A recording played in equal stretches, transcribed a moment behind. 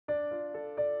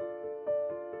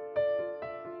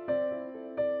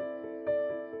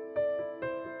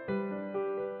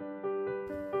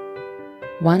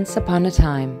Once upon a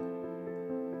time,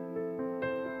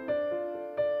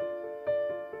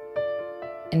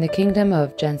 in the kingdom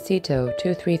of Jancito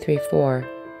 2334,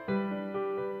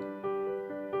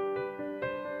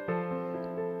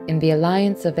 in the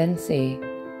alliance of NC,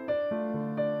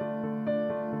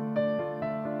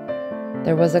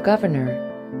 there was a governor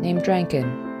named Draken,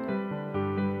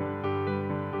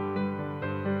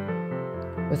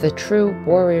 with a true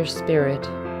warrior spirit.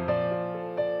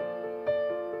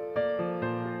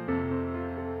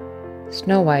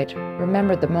 Snow White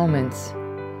remembered the moments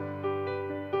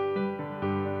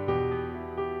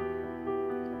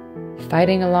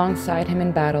fighting alongside him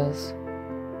in battles,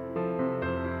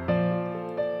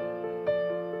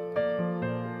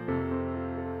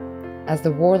 as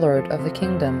the warlord of the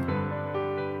kingdom.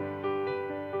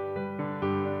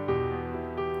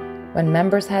 When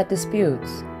members had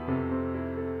disputes,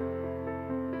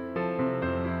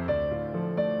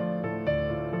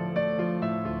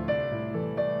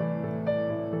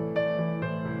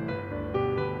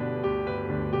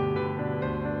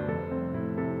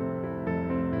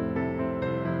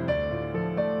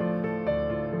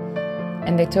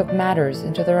 and they took matters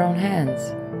into their own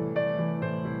hands.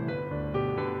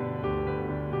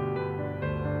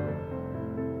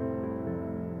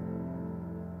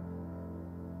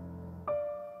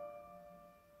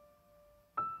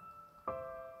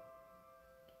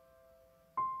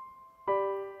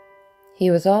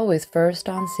 He was always first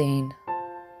on scene.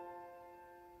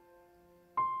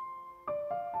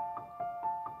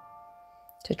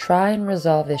 To try and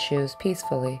resolve issues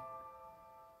peacefully.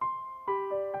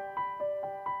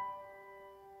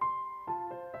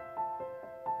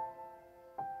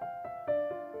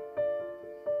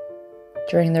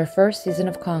 During their first season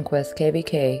of conquest,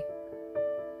 KBK,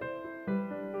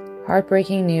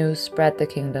 heartbreaking news spread the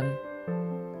kingdom.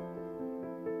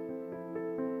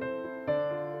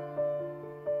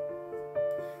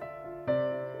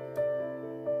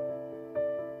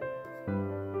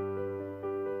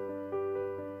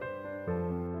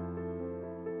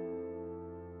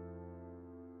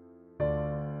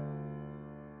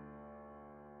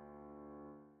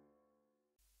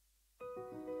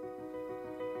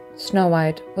 Snow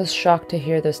White was shocked to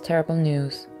hear this terrible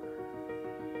news.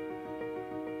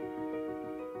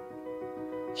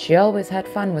 She always had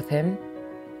fun with him.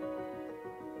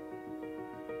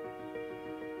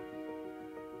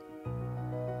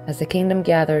 As the kingdom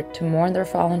gathered to mourn their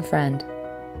fallen friend,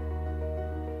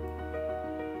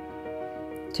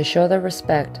 to show their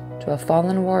respect to a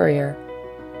fallen warrior,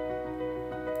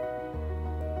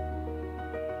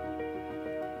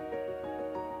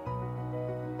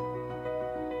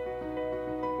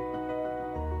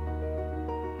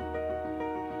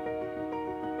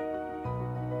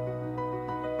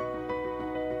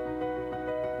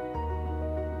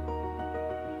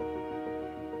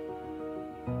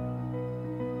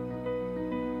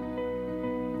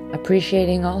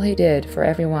 appreciating all he did for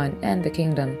everyone and the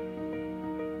kingdom.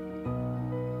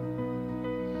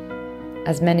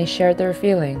 As many shared their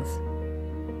feelings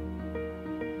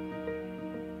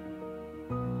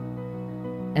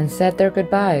and said their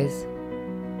goodbyes.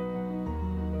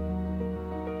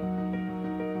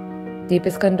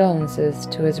 Deepest condolences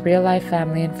to his real-life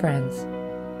family and friends.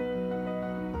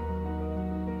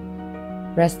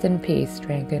 Rest in peace,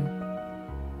 Draken.